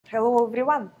Hello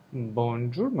everyone.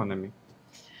 Bonjour, mon ami.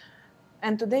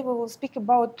 And today we will speak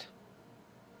about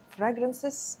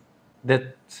fragrances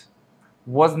that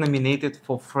was nominated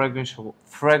for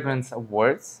fragrance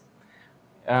awards.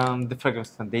 The Fragrance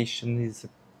Foundation is a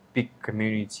big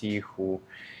community who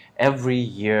every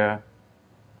year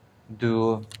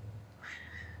do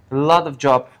a lot of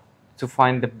job to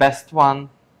find the best one,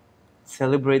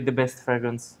 celebrate the best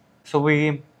fragrance. So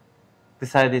we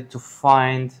decided to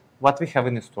find what we have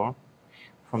in the store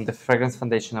from the Fragrance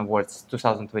Foundation Awards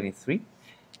 2023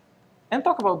 and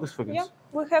talk about this fragrance.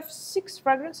 Yeah, we have 6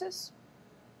 fragrances,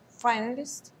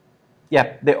 finalists.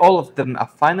 Yeah, all of them are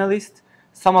finalists.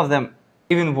 Some of them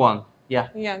even won. Yeah,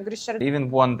 Grisha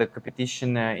even won the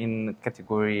competition in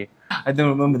category. I don't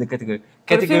remember the category.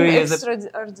 Perfume Is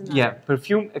extraordinary. yeah,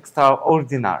 perfume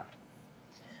extraordinary.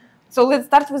 So let's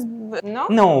start with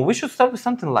No, we should start with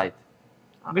something light.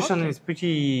 This one okay. is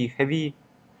pretty heavy,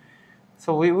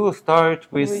 so we will start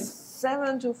with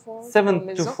 7 to 4.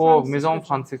 7 to 4 Maison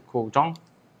Francisco Jean.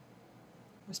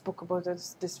 We spoke about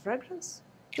this fragrance.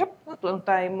 Yep, not long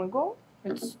time ago.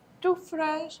 It's too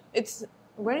fresh. It's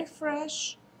very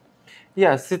fresh.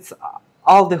 Yes, it's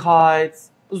aldehydes,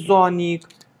 ozonic,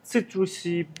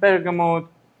 citrusy, bergamot.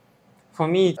 For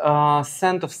me,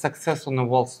 scent of success on the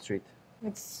Wall Street.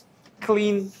 It's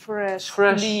clean, fresh,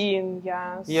 clean,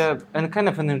 yes. Yeah, and kind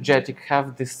of energetic.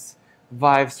 Have this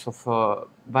vibes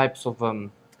of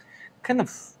kind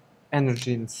of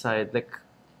energy inside, like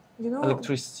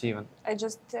electricity even. I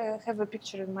just have a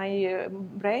picture in my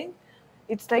brain.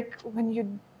 It's like when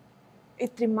you.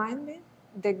 It reminds me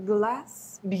the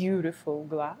glass, beautiful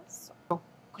glass,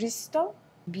 crystal,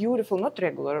 beautiful, not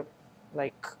regular,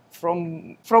 like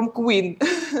from Queen.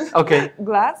 Okay.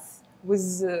 Glass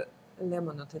with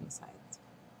lemonade inside.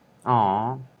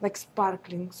 Aww. Like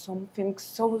sparkling, something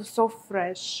so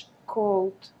fresh,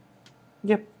 cold.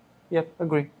 Yep,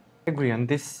 agree. And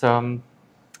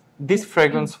this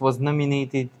fragrance was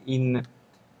nominated in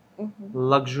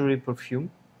luxury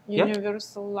perfume.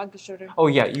 Universal luxury. Oh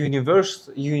yeah,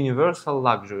 universal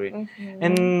luxury.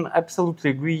 And absolutely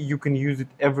agree. You can use it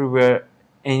everywhere,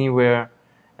 anywhere,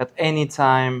 at any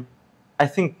time. I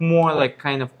think more like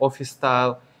kind of office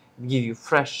style. Give you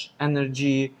fresh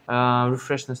energy,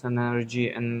 refreshness and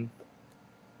energy, and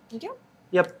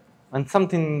and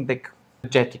something like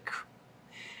energetic.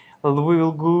 Well, we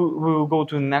will go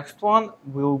to the next one.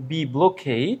 Will be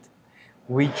Blockade,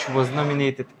 which was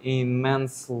nominated in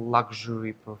men's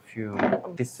luxury perfume.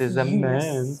 This is a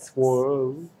men's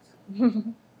world.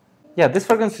 Yeah, this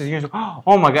fragrance is usually.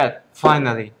 Oh my god!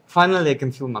 Finally, I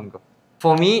can feel mango.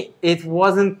 For me, it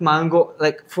wasn't mango.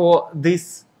 Like for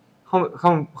this.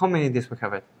 How many days we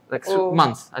have it? Like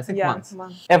months, I think months.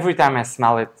 Every time I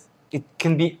smell it, it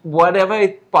can be whatever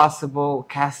it's possible,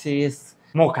 cassis,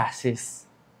 more cassis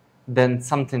than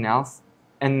something else.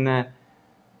 And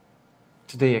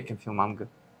today I can feel mango.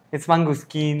 It's mango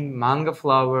skin, mango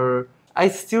flower. I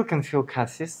still can feel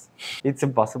cassis. It's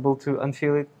impossible to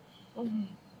unfeel it.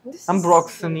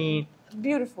 Ambroxany.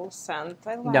 Beautiful scent,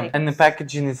 I like it. And the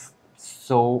packaging is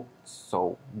so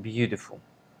beautiful.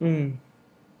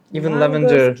 Even mango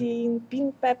lavender, skin,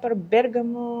 pink pepper,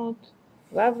 bergamot,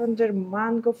 lavender,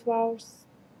 mango flowers,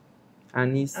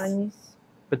 anise,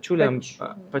 patchouli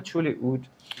oud.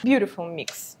 Beautiful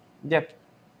mix. Yep,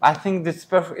 I think this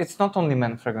perfect. It's not only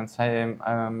men fragrance.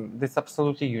 This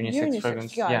absolutely unisex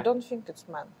fragrance. Yeah, I don't think it's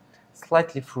men.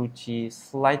 Slightly fruity,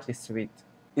 slightly sweet.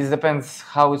 It depends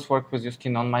how it's worked with your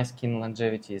skin. On my skin,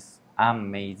 longevity is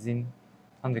amazing.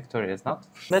 On Victoria's not,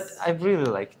 but I really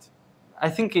liked. I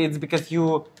think it's because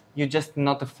you're just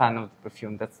not a fan of the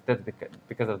perfume. That's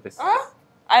because of this.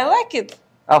 I like it.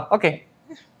 Oh, okay.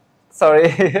 Sorry.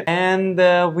 And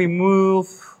we move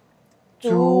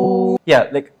to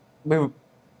like we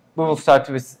will start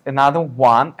with another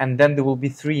one, and then there will be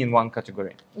 3 in one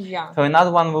category. Yeah. So another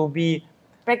one will be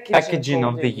packaging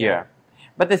of the year.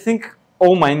 But I think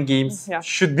all mind games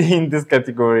should be in this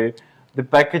category. The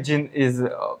packaging is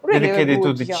dedicated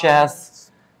to the chest.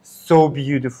 So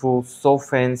beautiful, so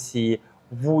fancy,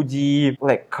 woody,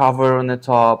 like cover on the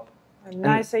top. A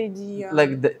nice idea.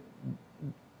 Like the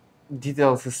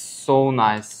details is so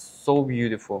nice, so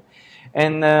beautiful,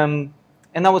 and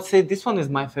I would say this one is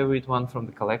my favorite one from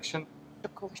the collection.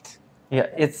 Chocolate. Yeah,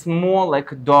 it's more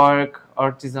like dark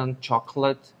artisan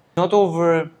chocolate, not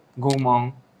over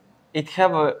gourmand. It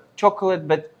have a chocolate,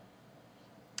 but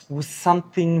with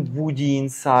something woody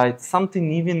inside, something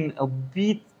even a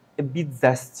bit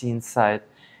zesty inside.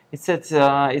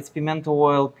 It's pimento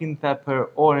oil, pink pepper,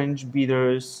 orange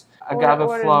bitters,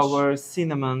 agave flower,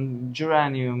 cinnamon,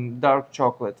 geranium, dark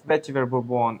chocolate, vetiver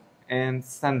bourbon, and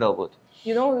sandalwood.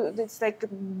 You know, it's like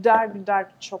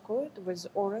dark chocolate with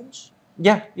orange.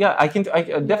 Yeah, I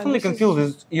definitely can feel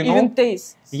this, you know. Even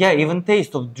taste. Yeah, even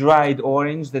taste of dried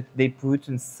orange that they put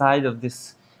inside of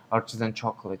this artisan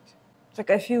chocolate. It's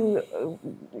like I feel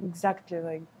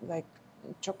exactly like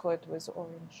chocolate with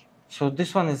orange. So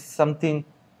this one is something,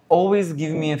 always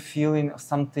give me a feeling of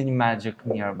something magic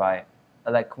nearby.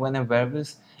 Like when I wear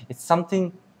this, it's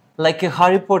something like a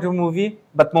Harry Potter movie,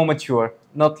 but more mature.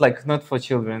 Not for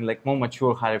children, like more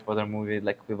mature Harry Potter movie,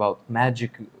 like without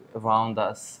magic around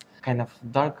us. Kind of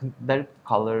dark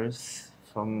colors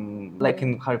from, like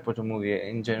in Harry Potter movie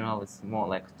in general, it's more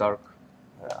like dark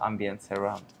ambience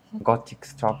around. Gothic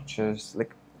structures,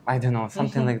 like, I don't know,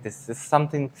 something like this. It's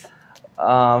something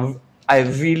I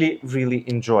really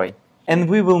enjoy. And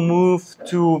we will move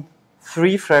to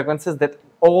 3 fragrances that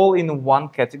all in one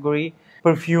category.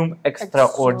 Perfume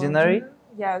extraordinary.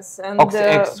 Yes, and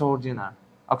extraordinary.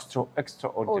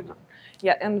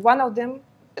 Yeah, and one of them,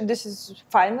 this is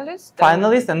finalist.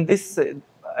 And this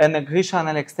and Gris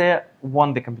Chanel Extra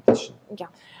won the competition. Yeah.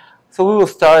 So we will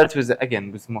start with,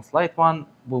 again, with the most light one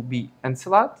will be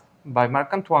Encelade by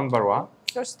Marc Antoine Barrois.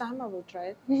 First time I will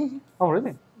try it. Oh,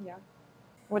 really? Yeah.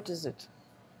 What is it?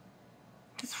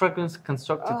 This fragrance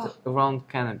constructed around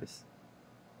cannabis.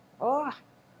 Oh.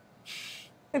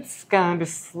 It's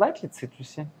cannabis, slightly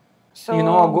citrusy. So, you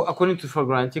know, according to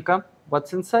Fragrantica,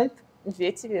 what's inside?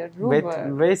 Vetiver,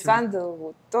 rhubarb,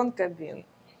 sandalwood, tonka bean,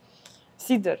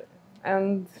 cedar,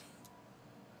 and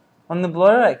on the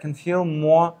blower I can feel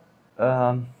more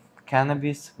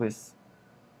cannabis with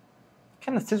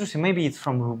kind of citrusy. Maybe it's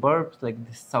from rhubarb, like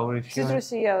this sour feeling.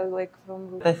 Citrusy, yeah, like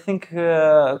from rhubarb. I think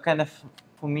kind of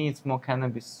for me it's more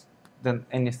cannabis than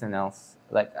anything else.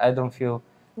 Like I don't feel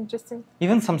interesting.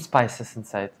 Even some spices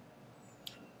inside.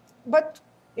 But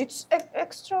it's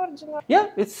extraordinary. Yeah,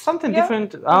 it's something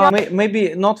different.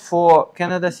 Maybe not for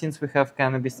Canada, since we have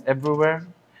cannabis everywhere.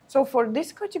 So for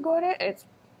this category, it's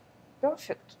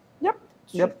perfect.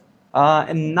 Yep.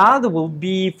 Another will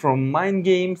be from Mind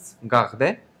Games,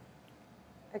 Garde.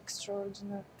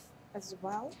 Extraordinary as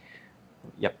well.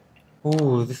 Yep.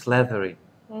 Ooh, this leathery.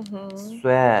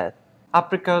 Sweat.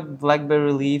 Apricot,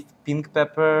 blackberry leaf, pink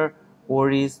pepper,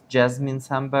 orris, jasmine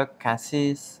sambac,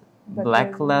 cassis,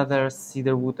 black leather,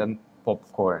 cedarwood, and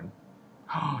popcorn.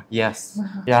 Yes.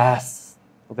 Yes.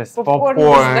 This popcorn. With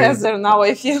leather, now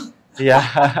I feel.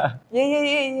 Yeah.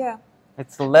 Yeah.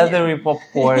 It's a leathery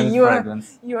popcorn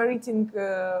fragrance. You are eating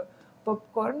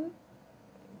popcorn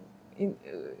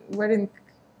wearing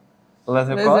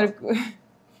leather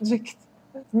jacket.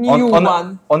 New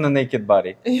one. On a naked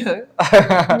body. Yeah.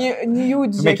 New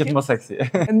jacket. To make it more sexy.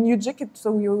 A new jacket,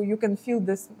 so you can feel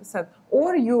this scent.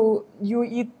 Or you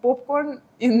eat popcorn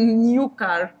in new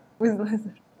car with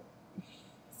leather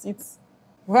seats.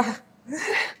 Wow.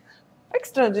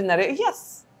 Extraordinary.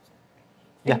 Yes.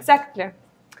 Yeah. Exactly.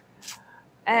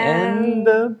 And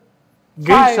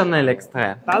Gris Chanel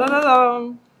Extra.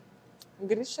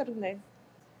 Gris Chanel.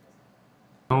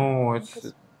 No,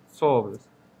 it's so obvious.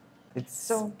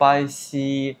 It's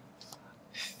spicy,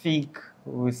 thick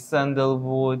with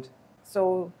sandalwood.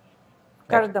 So,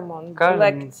 cardamom,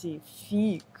 black tea,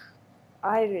 fig,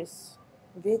 iris,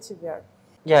 vetiver.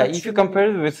 Yeah, if you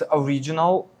compare it with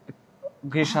original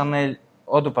Gris Chanel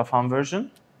Eau de Parfum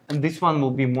version, and this one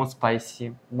will be more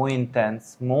spicy, more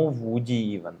intense, more woody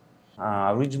even.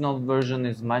 Original version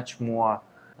is much more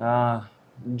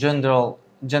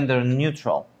gender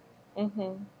neutral.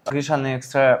 Gris Chanel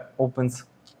Extra opens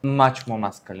much more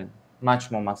masculine,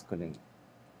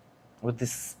 with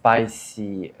this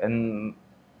spicy, and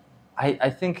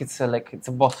I think it's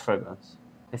a boss fragrance.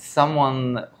 It's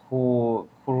someone who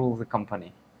rules the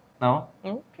company. No?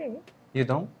 Okay. You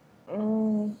don't?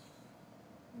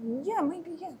 Yeah,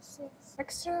 maybe yes.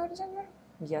 Extraordinary?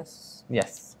 Yes.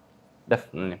 Yes,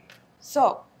 definitely.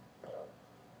 So,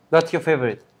 what's your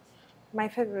favorite? My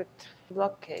favorite,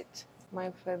 Blockade.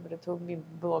 My favorite will be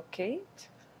Blockade.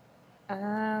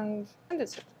 And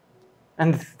that's it.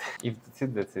 And if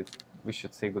that's it, we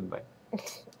should say goodbye.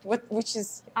 Which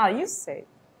is you say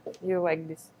you like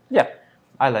this? Yeah,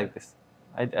 I like this.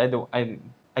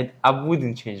 I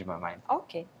wouldn't change my mind.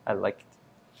 Okay. I like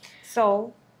it.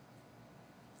 So,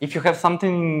 if you have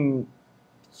something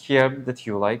here that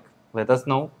you like, let us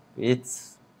know.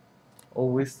 It's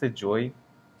always a joy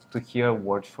to hear a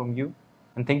word from you.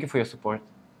 And thank you for your support.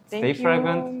 Stay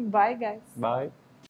fragrant. Bye, guys. Bye.